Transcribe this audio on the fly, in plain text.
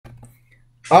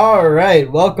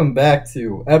Alright, welcome back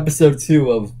to episode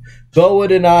 2 of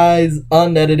Boet and I's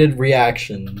Unedited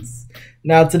Reactions.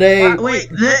 Now today... wait,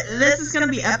 this is going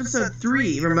to be episode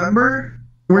 3, remember?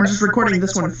 We're just recording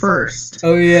this one first.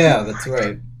 Oh yeah, that's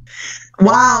right.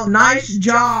 Wow, nice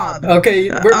job!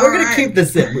 Okay, we're going to keep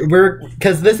this in,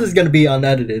 because this is going to be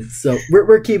unedited, so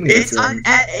we're keeping this in.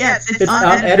 It's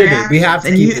unedited, we have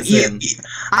to keep this in.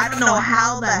 I don't know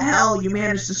how the hell you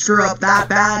managed to screw up that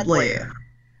badly.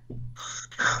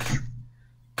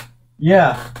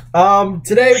 Yeah.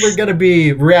 Today we're gonna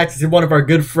be reacting to one of our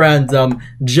good friends,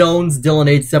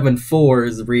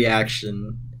 JonesDylan874's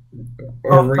reaction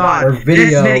or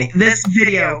video. This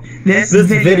video.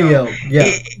 Yeah.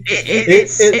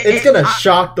 It's gonna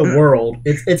shock the world.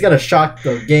 It's gonna shock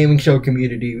the gaming show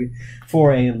community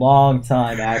for a long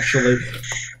time. Actually,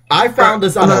 I found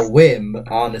this on a whim,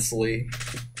 honestly.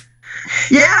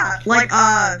 Yeah, like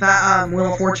that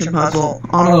Wheel of Fortune puzzle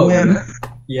on a whim.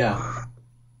 Yeah.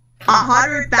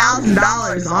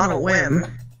 $100,000 on a whim.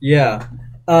 Yeah.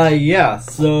 Yeah,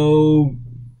 so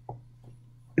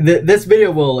this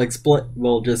video will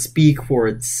just speak for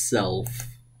itself.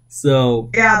 So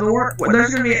yeah,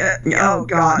 there's gonna be oh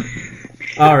god.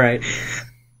 All right.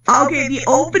 Okay, the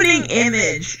opening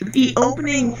image, the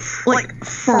opening like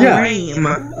frame.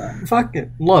 Yeah.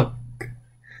 Fucking look.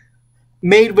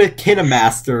 Made with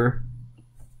KineMaster.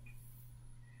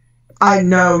 I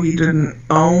know he didn't.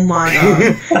 Oh my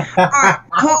god. Alright,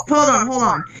 hold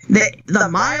on. The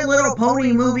My Little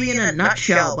Pony movie in a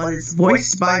nutshell, but it's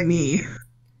voiced by me.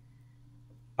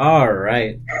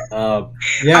 Alright.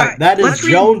 Yeah, that is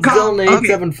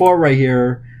JonesDylan874 right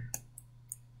here.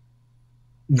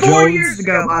 4 years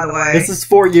ago, by the way. This is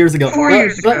 4 years ago. 4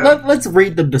 years ago. Let's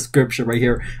read the description right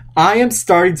here. I am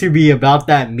starting to be about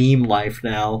that meme life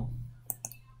now.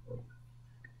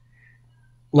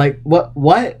 Like, what?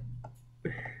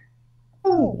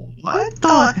 Oh, what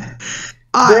the?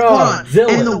 Hold on.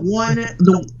 Dylan. And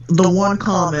the one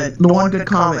comment, the one good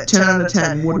comment, 10 out of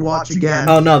 10, would watch again.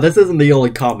 Oh no, this isn't the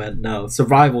only comment, no.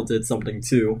 Survival did something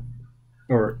too.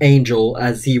 Or Angel,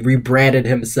 as he rebranded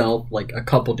himself like a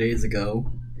couple days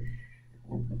ago.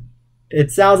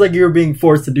 It sounds like you were being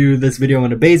forced to do this video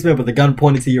in a basement with a gun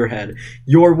pointed to your head.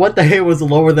 Your what the hell was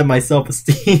lower than my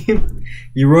self-esteem.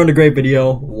 You ruined a great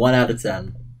video, 1 out of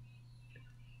 10.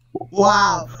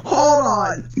 Wow. Hold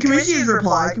on. Can we see his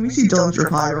reply? Can we see Dylan's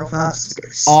reply real fast?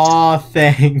 Aw,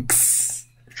 thanks.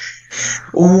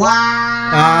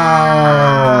 Wow.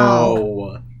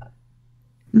 Oh.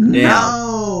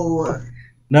 No.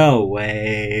 No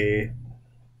way.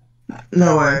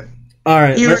 No way.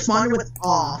 Alright. He responded with,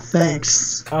 aw,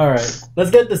 thanks. Alright.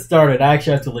 Let's get this started. I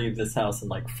actually have to leave this house in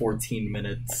like 14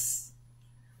 minutes.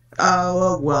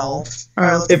 Oh, well.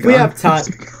 Alright, if we have time...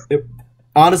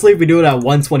 Honestly, if we do it at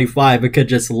 125, it could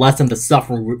just lessen the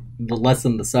suffering we might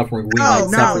suffer. No.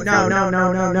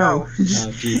 Oh,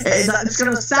 it's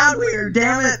gonna sound weird,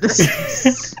 damn it.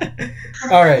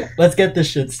 Alright, let's get this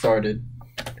shit started.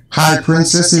 Hi,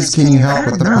 princesses, can you help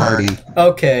with the party?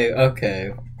 Okay.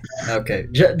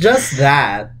 Just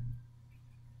that.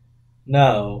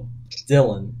 No.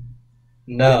 Dylan.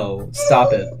 No.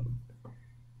 Stop it.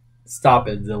 Stop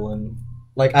it, Dylan.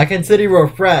 Like, I consider you a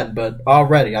friend, but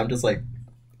already I'm just like,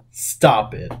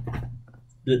 stop it.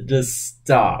 Just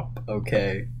stop,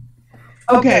 okay?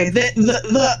 Okay, I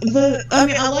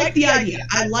mean, I like the idea.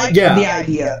 The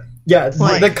idea. Yeah,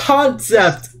 like, the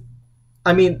concept,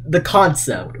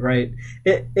 right?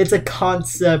 It's a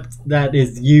concept that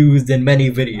is used in many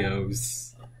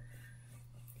videos.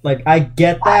 Like, I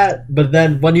get that, but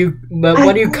then when you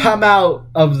come out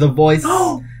of the voice,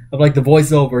 of like the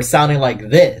voiceover sounding like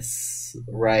this,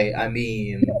 right? I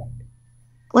mean,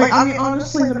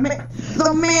 honestly, the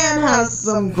man has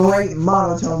some great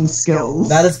monotone skills.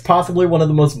 That is possibly one of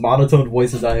the most monotone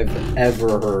voices I have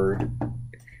ever heard.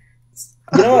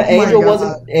 You know what?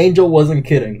 Angel wasn't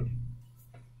kidding.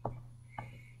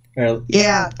 Right.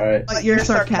 Yeah. All right. But your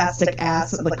sarcastic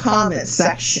ass in the comment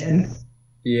section.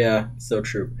 Yeah, so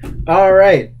true. All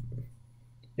right.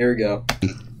 Here we go.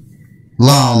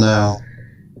 Lol, no.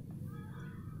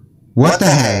 What the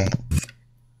hey?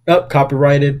 Oh,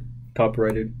 copyrighted. What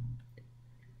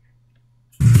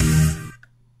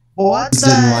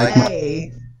the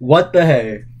hey? What the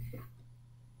hey?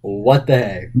 What the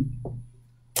hey?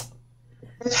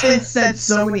 It's been said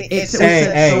so many. So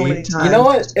many times. You know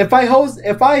what? If I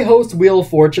host Wheel of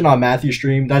Fortune on Matthew's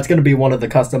stream, that's gonna be one of the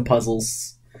custom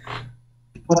puzzles.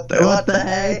 What the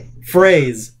hey?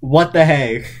 Phrase. What the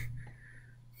hey?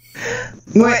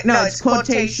 Wait, no, it's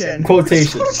quotation.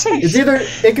 Quotation. It's either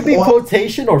it could be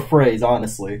quotation or phrase.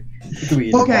 Honestly, it could be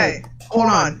either. Okay, hold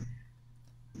on.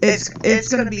 It's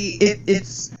gonna be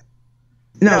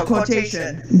no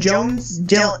quotation.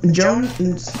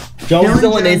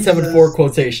 JonesDylan874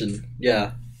 quotation.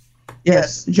 Yeah.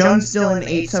 Yes,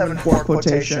 JonesDylan874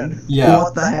 quotation. Yeah.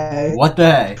 What the heck? What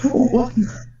the heck?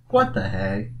 What the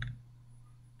heck?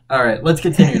 Alright, let's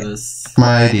continue this.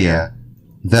 My idea.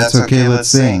 That's okay, let's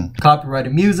sing.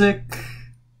 Copyrighted music.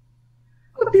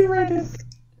 Copyrighted.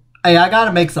 Hey, I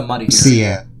gotta make some money here. See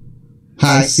ya.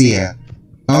 Hi, see ya.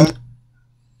 Oh,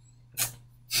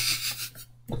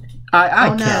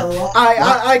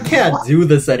 I can't do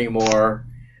this anymore.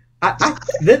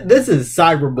 This is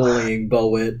cyberbullying,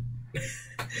 Boet.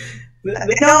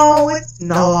 No, it's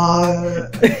not.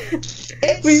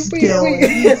 It's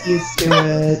Dylan. He's used to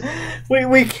it.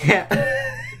 We can't.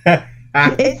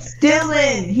 It's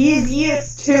Dylan. He's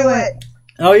used to it.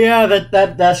 Oh yeah,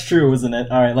 that's true, isn't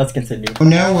it? All right, let's continue. oh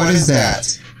no, what is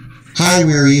that? Hi,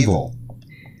 we're evil.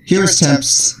 Here's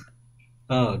Temps.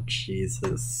 Oh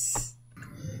Jesus.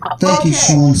 Thank you,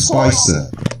 Sean Spicer.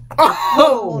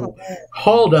 Oh,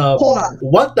 hold up. Hold on.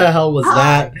 What the hell was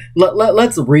that?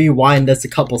 Let's rewind this a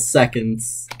couple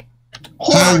seconds.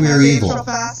 Hi, we're evil. So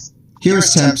fast.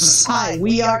 Here's Temps. Hi,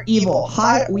 we are evil.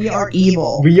 Hi, we are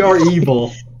evil. We are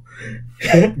evil.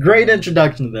 Great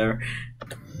introduction there.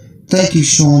 Thank you,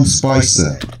 Sean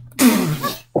Spicer.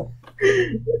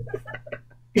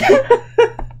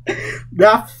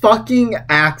 That fucking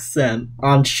accent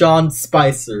on Sean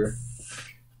Spicer.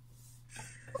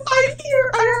 I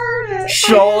heard it.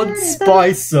 Sean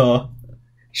Spicer.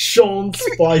 Sean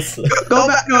Spicer. Go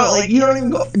back. No, like you don't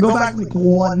even go back like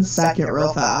 1 second,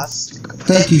 real fast.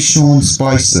 Thank you, Sean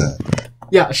Spicer.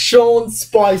 Yeah, Sean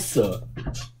Spicer.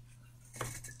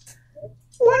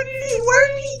 Where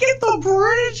did he get the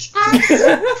British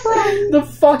accent from? The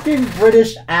fucking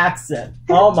British accent.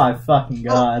 Oh my fucking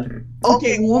god.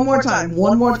 Okay, one more time.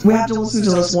 We have to listen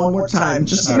to this one more time,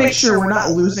 just to make sure we're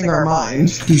not losing our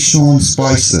mind. Thank you, Sean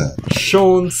Spicer.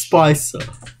 Sean Spicer.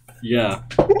 Yeah.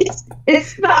 It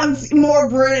sounds more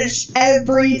British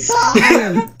every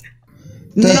time.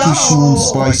 Thank you, Sean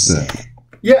Spicer.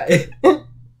 Yeah, it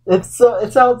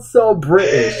sounds so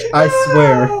British, I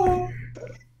swear.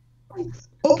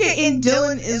 Okay, and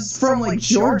Dylan is from like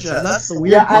Georgia. That's the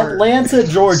weird Yeah, part. Atlanta,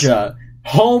 Georgia,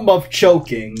 home of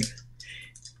choking.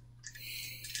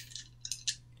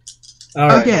 All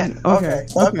right. Again, okay.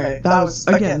 That was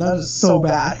so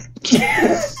bad.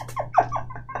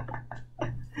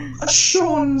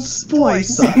 Sean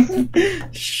Spicer.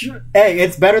 Hey,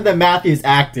 it's better than Matthew's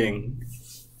acting.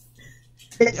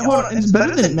 Hold on, it's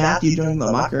better than Matthew doing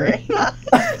the mockery.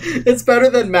 It's better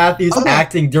than Matthew's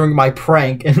acting during my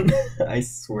prank, and I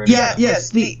swear. Yeah,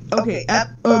 yes, okay,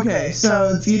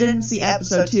 so if you didn't see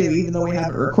episode 2, even though we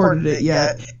haven't recorded it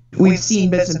yet, we've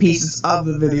seen bits and pieces of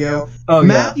the video. Oh,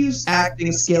 Matthew's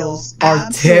acting skills are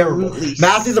terrible.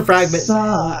 Matthew the Fragment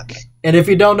suck. And if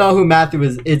you don't know who Matthew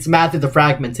is, it's Matthew the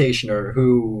Fragmentationer,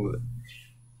 who...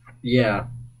 Yeah,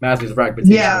 Matthew the Fragmentationer.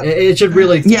 Yeah. It should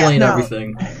really explain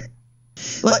everything.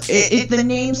 Like, the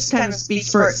name kind of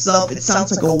speaks for itself. It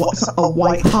sounds like a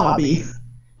white hobby.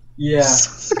 Yeah.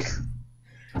 It's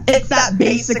that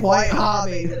basic white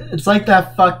hobby. It's like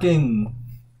that fucking...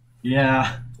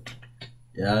 Yeah.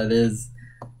 Yeah, it is.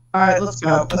 Alright, let's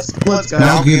go. Let's go.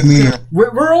 Now give me a...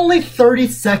 We're only 30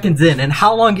 seconds in, and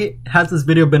how long has this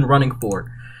video been running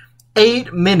for?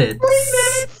 8 minutes.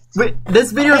 3 minutes?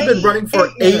 This video has been running for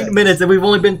 8 minutes, and we've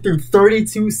only been through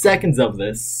 32 seconds of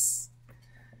this.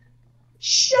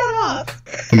 Shut up!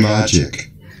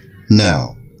 Magic.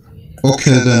 No.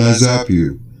 Okay, then I zap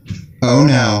you. Oh,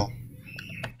 no.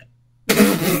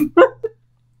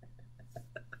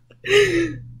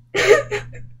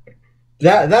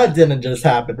 That didn't just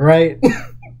happen, right?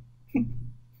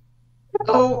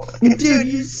 Oh, dude,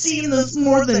 you've seen this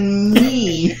more than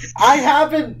me. I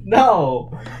haven't.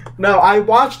 No, I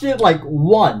watched it like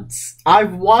once.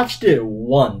 I've watched it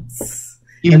once,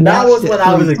 and that was when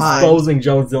I was exposing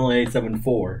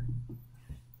JonesDylan874.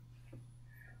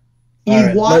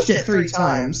 You watched it 3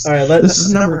 times. All right, this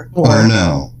is number 4. Oh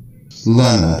no.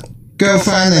 Lana, go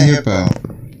find the hippo.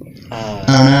 Oh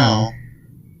no.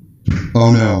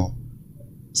 Oh no.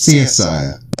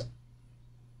 CSI.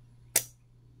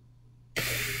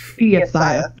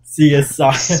 CSI.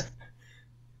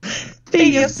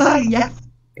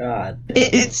 God.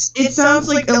 It sounds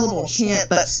like a little chant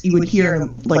that you would hear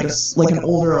in like an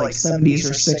older like 70s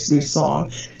or 60s song.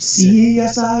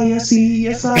 CSI,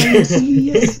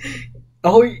 CSI.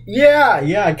 Oh yeah,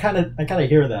 I kind of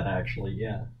hear that actually.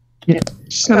 Yeah.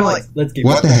 Just kind of like let's keep.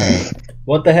 What the hey?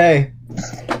 What the hey?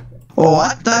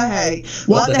 What the hey?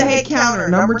 What the hey counter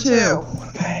number 2.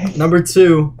 Number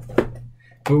 2.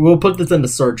 We'll put this in the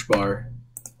search bar.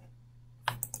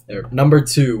 There. Number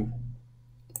 2.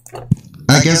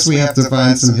 I guess we have to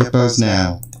find some hippos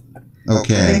now. I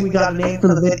Okay. think we got a name for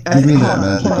the video. Give me that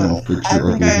magical picture I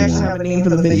of think I actually the have a name for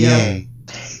the video. Yay.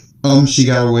 She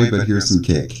got away, but here's some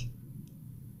cake.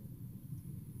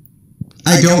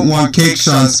 I don't want cake,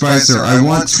 Sean Spicer. I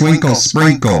want Twinkle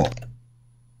Sprinkle.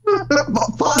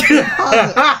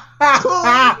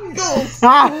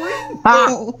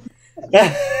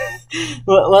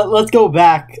 Let's go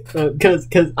back,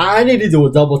 because I need to do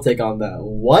a double take on that.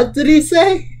 What did he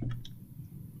say?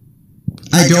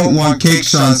 I don't want cake,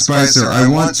 Sean Spicer. I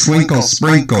want Twinkle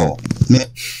Sprinkle.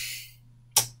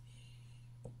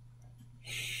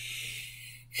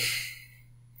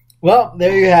 Well,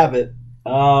 there you have it.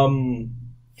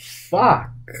 Fuck.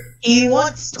 He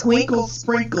wants Twinkle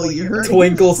Sprinkle. You heard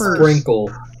Twinkle it first.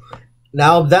 Sprinkle.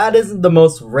 Now, that isn't the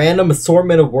most random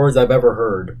assortment of words I've ever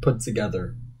heard put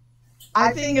together.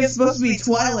 I think it's supposed to be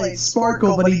Twilight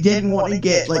Sparkle, but he didn't want to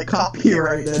get, like,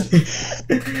 copyrighted.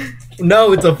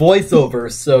 No, it's a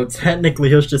voiceover, so technically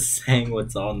he's just saying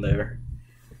what's on there.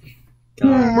 God.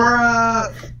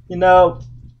 Bruh. You know,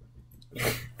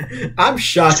 I'm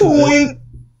shocked. Twinkle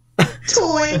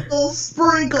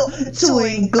Sprinkle,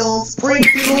 Twinkle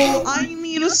Sprinkle, I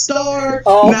need a star.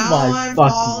 Oh now my I'm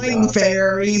fucking falling God.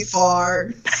 very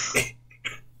far.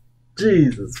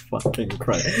 Jesus fucking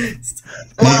Christ.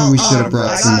 Maybe we should have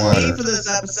brought I some got paid water. for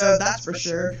this episode, that's for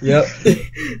sure. Yep.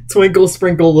 Twinkle,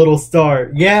 sprinkle, little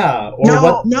star. Yeah. Or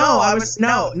what?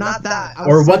 No, not that. I was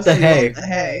Or what the supposed to hey? What the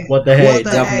hey? What the hey? What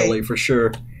the Definitely, hey? for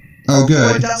sure. Oh, Or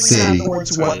good. definitely City. not the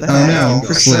words what the Oh hey, no,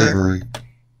 for sure. slavery.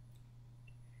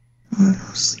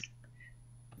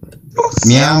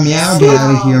 Meow, meow, get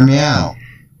out of here, meow.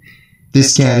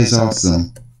 This cat is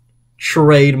awesome.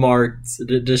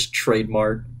 Trademarked. Just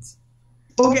trademarked.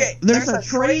 Okay, there's a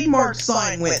trademark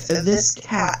sign with this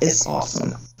cat is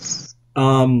awesome.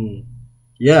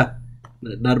 Yeah.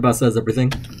 That about says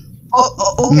everything. Okay,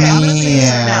 I'm gonna say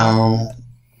this now. Meow.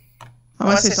 I'm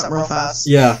gonna say something real fast.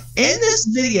 Yeah. In this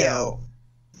video,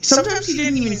 sometimes he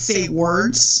didn't even say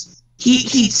words.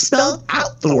 He spelled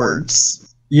out the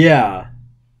words. Yeah.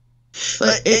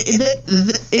 But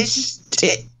it's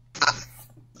just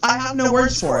I have no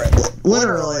words for it.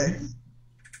 Literally.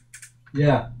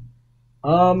 Yeah.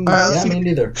 let's Me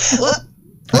neither.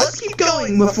 Let's keep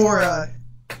going before.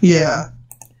 Yeah.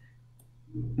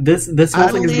 This whole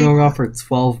I thing is believe- going on for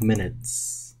 12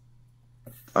 minutes.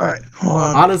 All right. Hold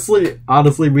on.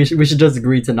 Honestly, we should just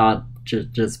agree to not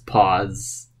just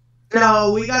pause.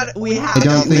 No, we have. I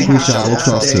don't think we shall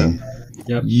trust him.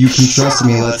 Yep. You can trust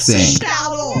me, let's sing.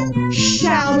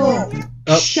 Shadow.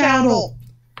 Oh. Shadow.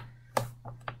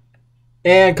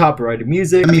 And copyrighted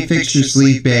music. Let me fix your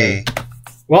sleep, bae.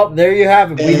 Well, there you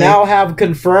have it. We now have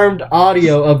confirmed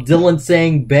audio of Dylan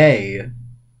saying "bae."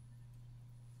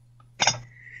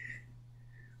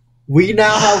 We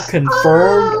now have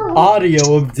confirmed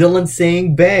audio of Dylan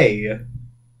saying "bae."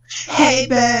 Hey,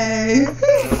 babe.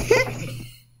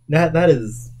 That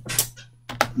is.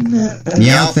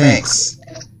 Meow, thanks.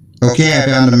 Okay, I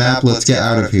found a map, let's get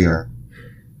out of here.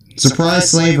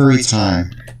 Surprise slavery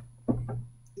time.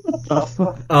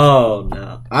 Oh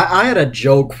no! I had a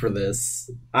joke for this.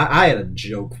 I had a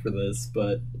joke for this,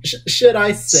 but should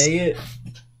I say it?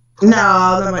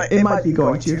 No, it might be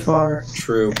going too far.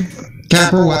 True.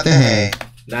 Capper, what the hey?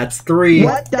 That's 3.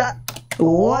 What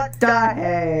the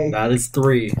hey? That is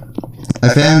 3. I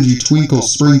found you, Twinkle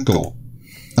Sprinkle.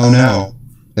 Oh no.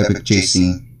 Epic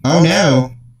chasing. Oh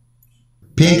no.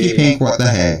 Pinky Pink, what the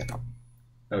hey?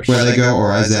 Oh, Where they go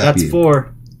or I zap That's you.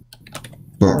 4.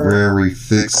 But Rary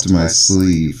fixed my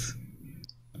sleeve.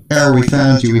 Error, we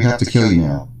found you, we have to kill you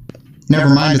now.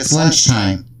 Never mind, it's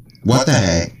lunchtime. What the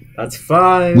hey? That's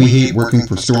 5. We hate working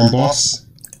for Storm Boss.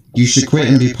 You should quit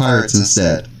and be pirates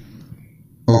instead.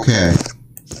 Okay.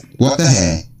 What the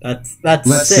hey? That's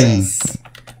Let's 6.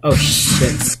 Oh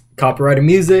shit! Copyrighted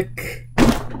music.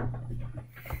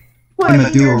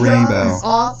 Emma, do a rainbow.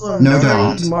 Awesome. No,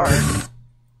 don't. Mark.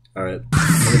 All right,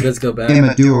 let me just go back.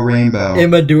 Emma, do a rainbow.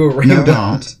 Emma, do a rainbow. No,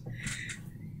 don't.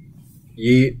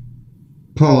 Yeet.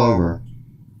 Pull over.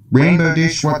 Rainbow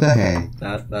dish, what the hey?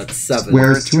 That's 7.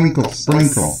 Where's Twinkle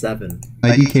Sprinkle? That's 7.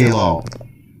 IDK lol.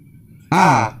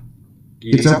 Ah!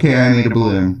 It's okay, I made a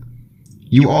balloon.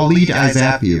 You all lead, I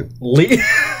zap you. Lead.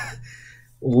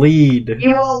 Lead.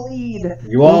 You all lead.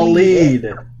 You all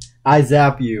lead. I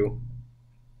zap you.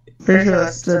 Pretty sure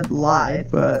that said lie,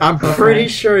 but I'm pretty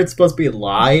sure it's supposed to be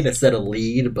lied instead of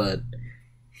lead, but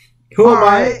who am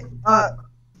I?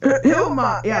 Who am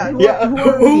I? Yeah.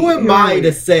 Who am I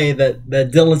to say that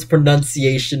Dylan's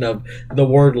pronunciation of the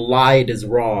word lied is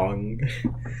wrong?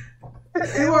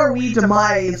 Who are we to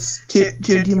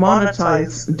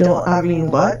demonetize? Don't I mean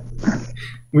what?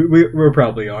 We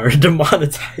probably are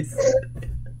demonetized.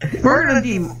 We're gonna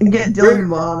get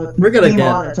demonetized. We're gonna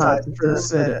demonetized for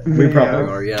this video. We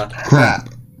probably are, yeah. Crap.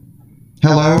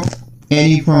 Hello?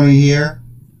 Any pony here?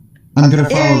 I'm gonna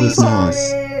follow this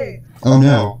noise. Oh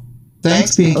no.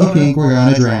 Thanks, Pinky Pink, we're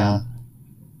gonna drown.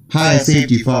 Hi, I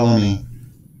saved you, follow me.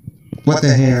 What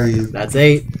the hell are you? That's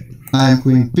 8. I'm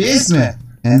Queen Bismuth,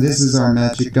 and this is our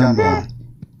magic gumball.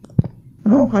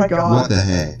 Oh my god. What the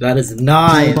heck? That is Can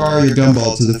 9. I borrow your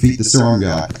gumball to defeat the storm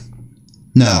god?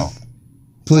 No.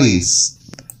 Please.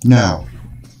 No.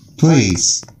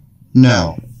 Please.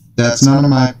 No. That's none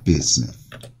of my business.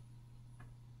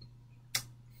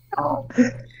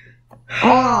 Hold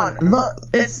on, look,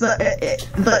 it's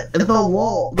the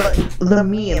wall, the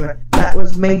meme that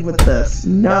was made with this.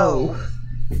 No.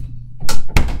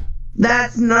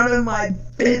 That's none of my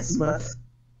business.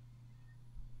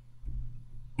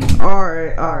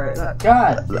 Alright.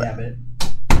 God damn it.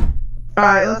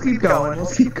 Alright, let's keep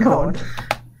going.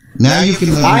 Now you can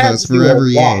live with us forever,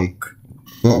 yay.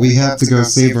 But we have to go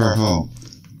save our home.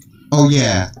 Oh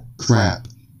yeah, crap.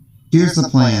 Here's the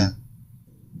plan.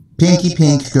 Pinky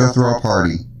Pink, go throw a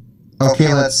party.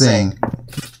 Okay, let's sing.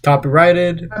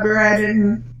 Copyrighted.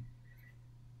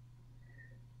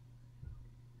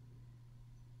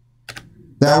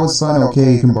 That was fun,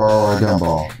 okay, you can borrow our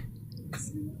gumball.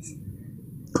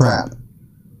 Crap.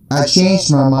 I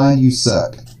changed my mind, you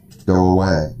suck. Go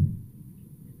away.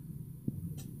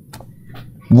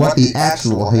 What the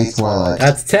actual hate Twilight?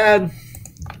 That's 10.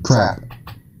 Crap.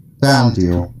 Found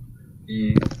you.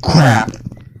 Yeah. Crap.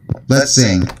 Let's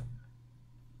sing.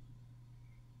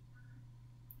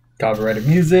 Copyrighted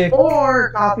music.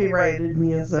 Or copyrighted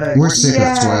music. We're sick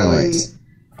of Twilights.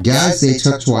 Guys, they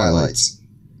took Twilights.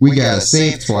 We gotta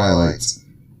save Twilights.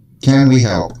 Can we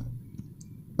help?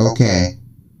 Okay.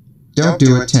 Don't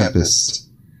do it, Tempest.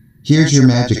 Here's your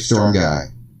magic storm guy.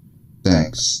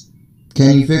 Thanks.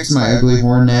 Can you fix my ugly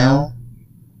horn now?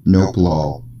 Nope,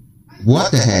 lol.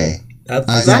 What the hey? That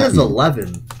is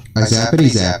 11. I zappity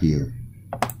zap you.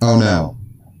 Oh no.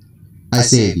 I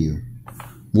save you.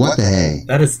 What the hey?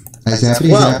 That is I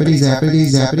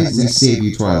zappity. We save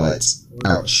you, Twilights.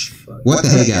 Ouch. What the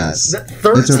hey, guys?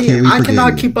 13. It's okay, we I forgive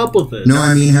cannot you. keep up with this. No,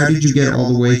 I mean, how did you get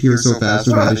all the way here so fast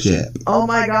without a ship? Oh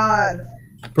my god.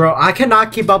 Bro, I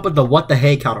cannot keep up with the what the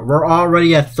hey counter. We're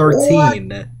already at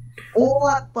 13.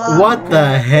 What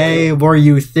the hey were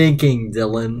you thinking,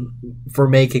 Dylan, for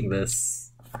making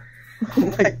this?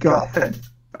 Oh my god.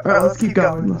 Alright, let's keep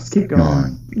going. Mine.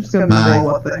 I'm just gonna roll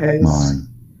what the hey. Mine.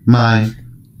 Oh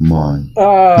my Mine.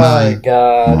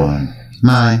 god.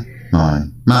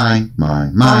 Mine.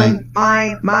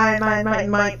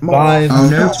 Oh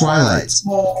no, Twilights.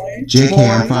 JK,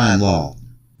 I'm fine, lol.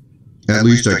 At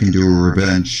least I can do a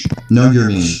revenge. No, you're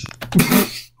mean.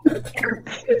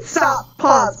 Stop.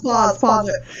 Pause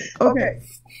it. Okay,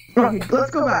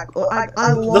 let's go back.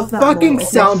 I love The that fucking moment.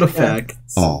 sound effect.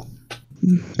 Oh.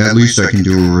 At least I can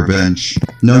do a revenge.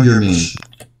 No, you're mean.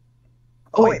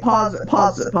 Oh wait, pause it.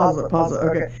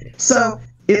 Okay, so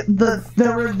at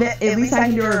least I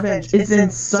can do a revenge. It's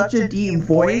in such a deep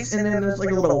voice, and then there's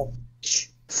like a little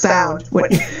sound when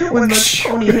the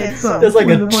pony hits him. There's like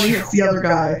when the pony hits the other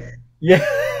guy. Yeah.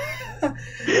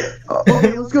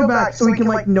 Okay, let's go back so we can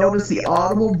like notice the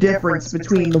audible difference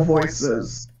between the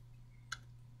voices.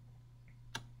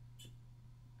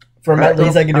 From at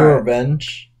least I can do a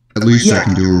revenge. At least I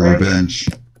can do a revenge.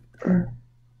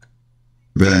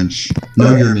 Revenge.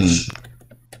 No, you're mean.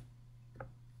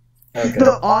 Okay.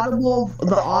 The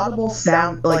audible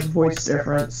sound like voice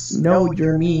difference. No,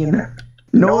 you're mean.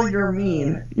 No, you're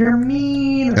mean. You're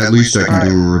mean. At least I can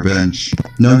do a revenge.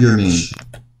 No, you're mean.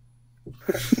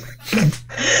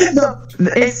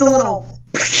 It's the little.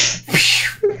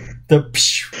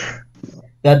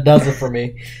 That does it for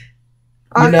me.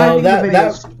 I think that the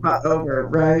video's not over,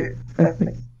 right?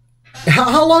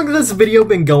 How long has this video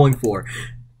been going for?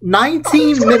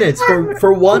 19 minutes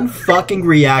for one fucking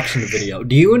reaction video.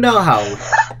 Do you know how?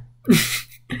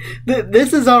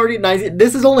 This is already 19.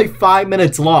 This is only 5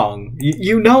 minutes long.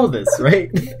 You know this,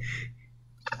 right?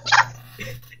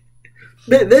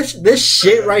 This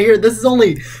shit right here. This is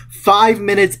only 5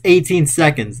 minutes 18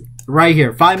 seconds. Right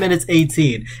here, 5 minutes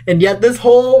 18. And yet this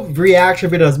whole reaction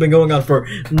video has been going on for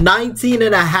 19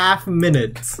 and a half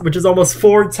minutes, which is almost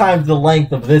 4 times the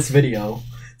length of this video.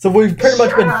 So we've pretty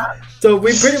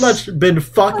much been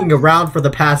fucking around for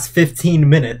the past 15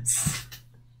 minutes.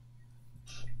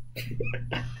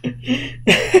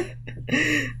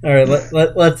 Alright,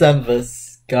 let's end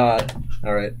this. God.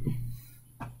 Alright.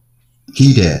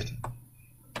 He did.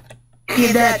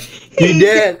 He dead. He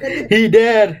dead. He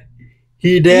dead.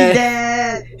 He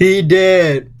dead. He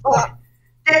dead. Oh,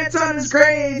 dance on his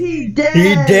grave. He dead.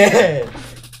 He dead.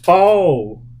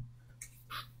 Oh.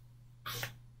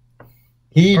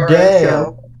 He dead.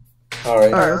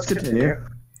 Alright. Alright, let's continue.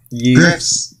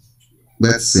 Griffs.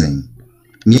 Let's sing.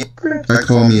 I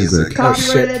call music.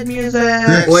 Copyrighted music.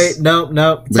 Griffs. Wait, no.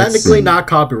 Let's Technically sing. not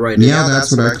copyrighted. Meow,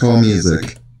 that's what I call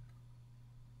music.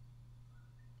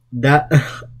 That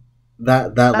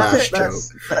last joke.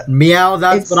 That's Meow,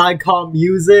 that's what I call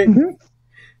music.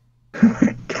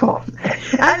 God.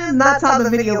 And that's how the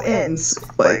video ends.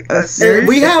 Like a series.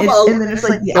 We have and then it's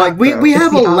like the outro. we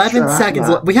have It's the 11 outro seconds.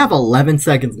 after that. We have 11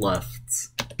 seconds left.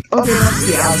 Okay, that's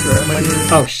the outro. Like,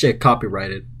 Oh shit!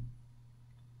 Copyrighted.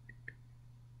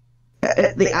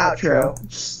 the outro.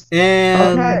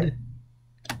 And Okay.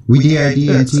 We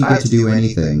DID&T get to do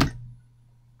anything.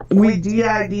 We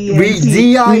DID&T. we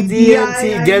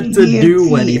DID&T get to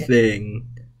do anything.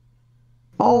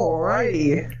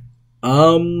 Alrighty.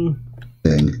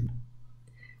 Thing.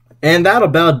 And that'll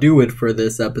about do it for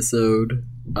this episode.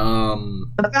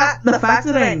 The fact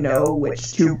that I know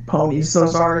which two ponies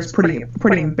those are is pretty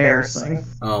embarrassing.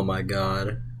 Oh my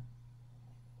god.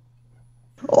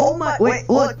 Oh my! Wait,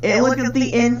 look at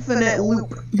the infinite loop.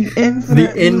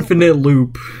 The Infinite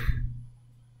loop.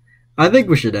 I think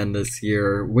we should end this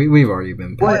here. We've already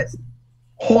been What? past.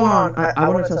 Hold on, I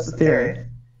want to test the theory.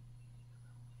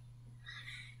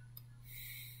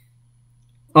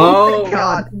 Oh my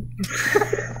god!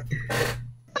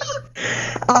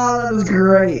 Oh, that was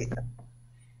great.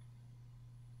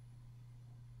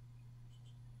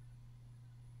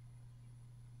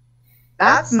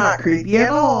 That's not creepy at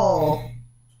all.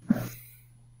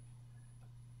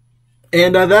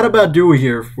 And that about do it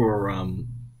here for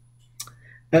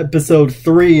episode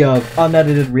 3 of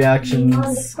Unedited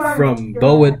Reactions from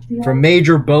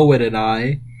MajorBoet and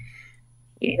I.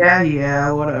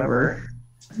 Yeah, whatever.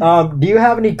 Do you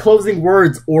have any closing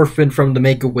words, Orphan from the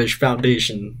Make-A-Wish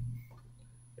Foundation?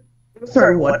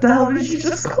 Sorry, what the hell did you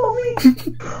just call me?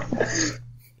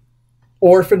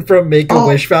 Orphan from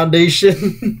Make-A-Wish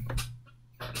Foundation.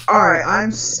 Alright, I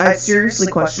seriously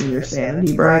question your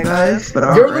sanity, Brian, guys,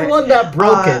 but You're the one that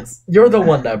broke it. You're the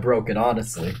one that broke it,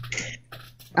 honestly.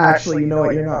 Actually, you know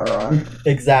what? You're not wrong.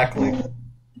 Exactly.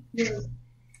 Do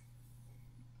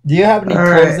you have any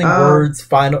closing words?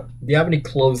 Do you have any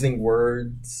closing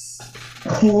words?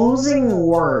 Closing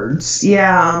words?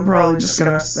 Yeah, I'm probably just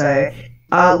gonna say,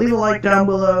 leave a like down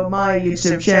below. My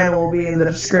YouTube channel will be in the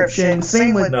description.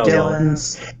 Same with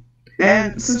Dylan's.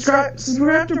 And subscribe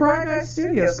to Brian Guy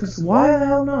Studios, because why the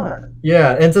hell not?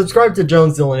 Yeah, and subscribe to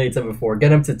JonesDylan874.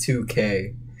 Get him to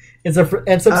 2K. And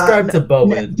subscribe to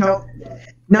Bowen. No,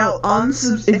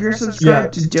 if you're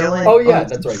subscribed to Dylan. Oh yeah,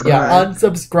 that's right. Yeah,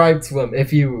 unsubscribe to him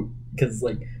if you, because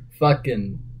like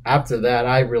fucking after that,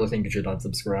 I really think you should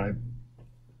unsubscribe.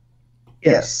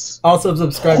 Yes. Also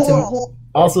subscribe to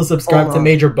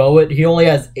MajorBoet. He only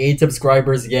has 8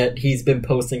 subscribers, yet he's been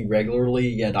posting regularly.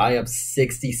 Yet I have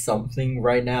 60 something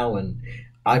right now, and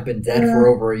I've been dead for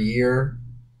over a year,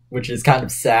 which is kind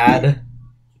of sad.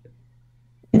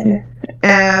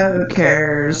 Who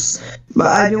cares? But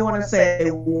I do want to say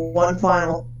one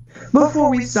final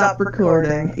before we stop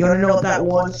recording. You want to know what that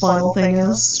one final thing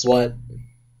is? What?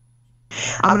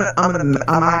 I'm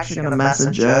actually gonna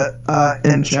message it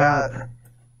in chat.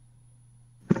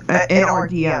 In our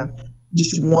DM.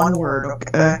 Just one word,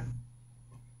 okay?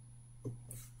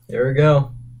 There we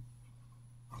go.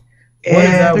 What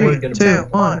is that word gonna be? 2,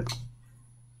 1.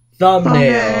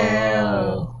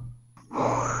 Thumbnail.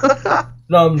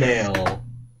 Thumbnail.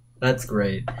 That's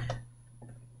great.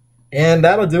 And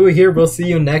that'll do it here. We'll see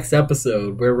you next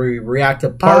episode where we react to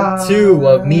part 2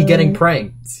 of me getting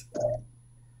pranked.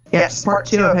 Yes, part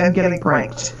 2 of him getting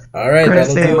pranked. Alright,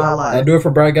 that'll do it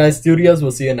for Bright Guy Studios.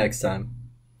 We'll see you next time.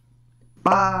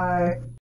 Bye.